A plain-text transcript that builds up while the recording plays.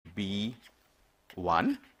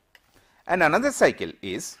2B1 and another cycle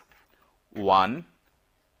is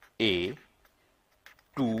 1A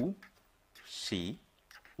 2C1.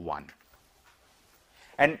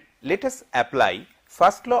 And let us apply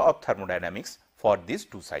first law of thermodynamics for these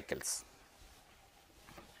two cycles.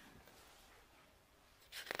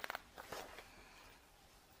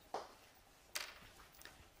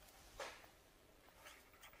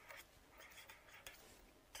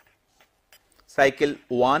 Cycle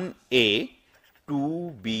 1A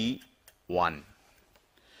 2B1.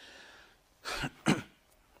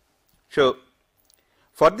 So,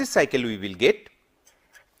 for this cycle we will get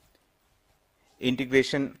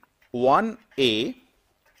integration 1A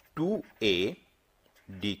 2A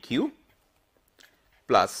dq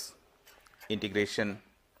plus integration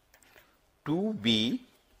 2B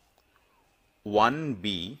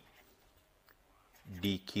 1B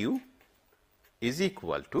dq is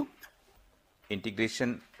equal to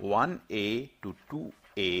integration 1A to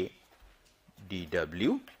 2A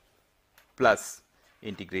dw plus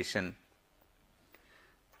integration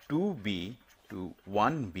 2B to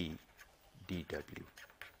 1B dw.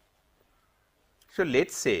 So, let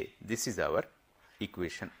us say this is our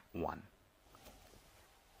equation 1.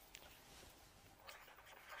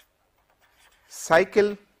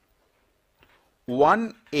 Cycle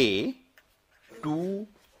 1A to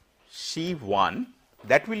C1,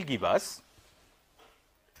 that will give us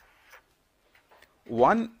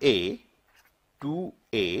 1A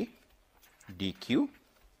 2A dq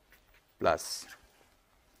plus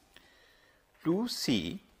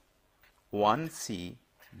 2C 1C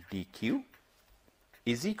dq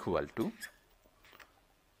is equal to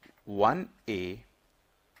 1A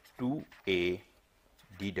 2A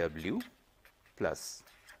dw plus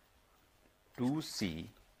 2C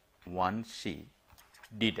 1C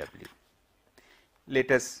dw.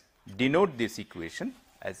 Let us denote this equation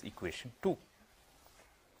as equation 2.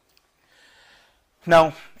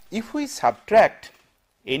 Now, if we subtract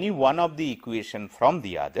any one of the equation from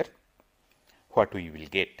the other, what we will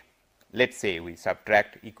get? Let us say we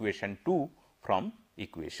subtract equation 2 from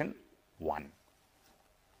equation 1.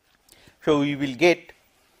 So, we will get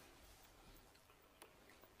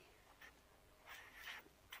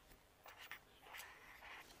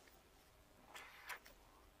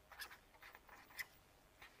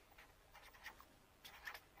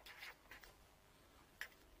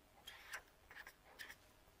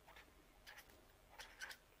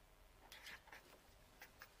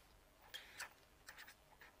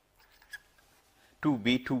to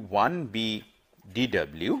B to 1B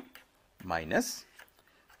dw minus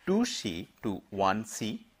 2C to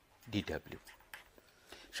 1C dw.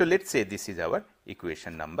 So, let us say this is our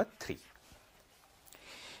equation number 3.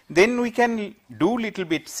 Then we can do little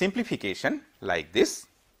bit simplification like this.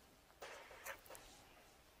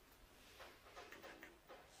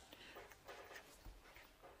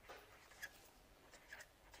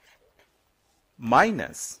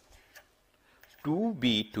 Minus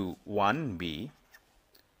 2B to 1B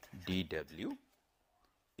dw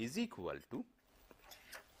is equal to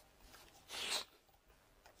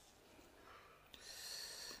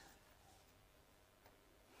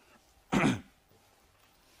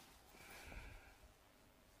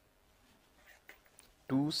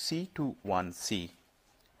 2C to 1C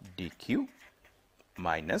dq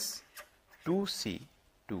minus 2C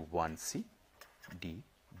to 1C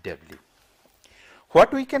dw.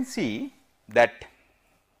 What we can see that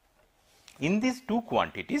in these two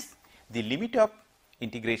quantities, the limit of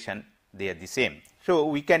integration, they are the same. So,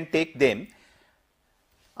 we can take them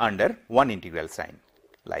under one integral sign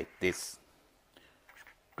like this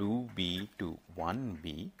 2B to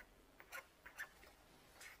 1B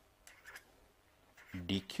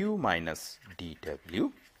dq minus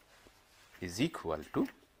dw is equal to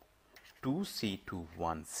 2C to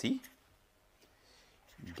 1C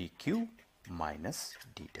dq minus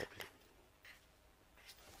dw.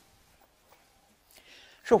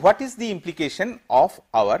 So, what is the implication of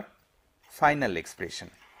our final expression?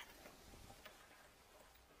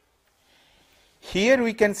 Here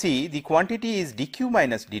we can see the quantity is dq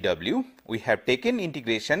minus dw. We have taken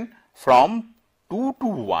integration from 2 to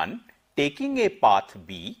 1 taking a path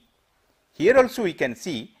B. Here also we can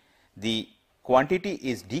see the quantity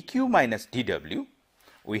is dq minus dw.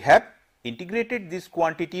 We have integrated this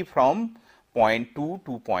quantity from point 2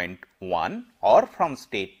 to point 1 or from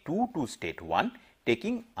state 2 to state 1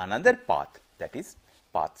 taking another path, that is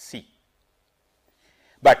path C.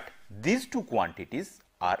 But these two quantities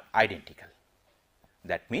are identical.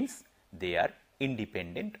 That means they are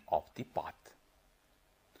independent of the path.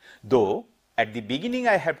 Though at the beginning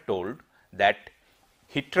I have told that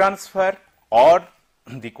heat transfer or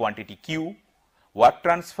the quantity Q, work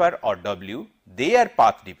transfer or W, they are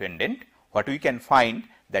path dependent, what we can find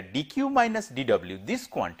that dq minus dw, this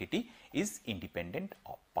quantity is independent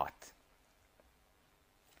of path.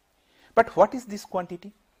 But what is this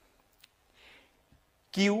quantity?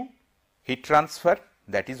 Q, heat transfer,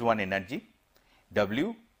 that is one energy,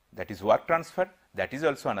 W, that is work transfer, that is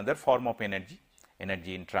also another form of energy,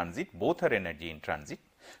 energy in transit, both are energy in transit.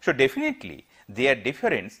 So, definitely their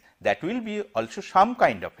difference, that will be also some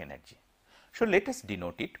kind of energy. So, let us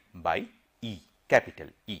denote it by E, capital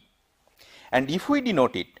E. And if we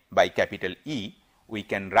denote it by capital E, we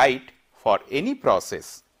can write for any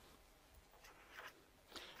process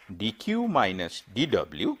dq minus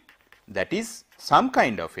dw, that is some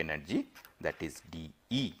kind of energy, that is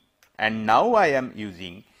dE. And now I am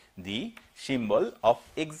using the symbol of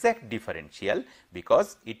exact differential,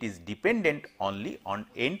 because it is dependent only on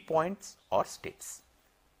endpoints or states.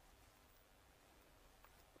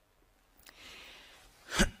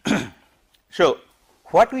 So,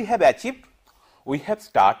 what we have achieved? We have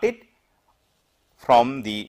started from the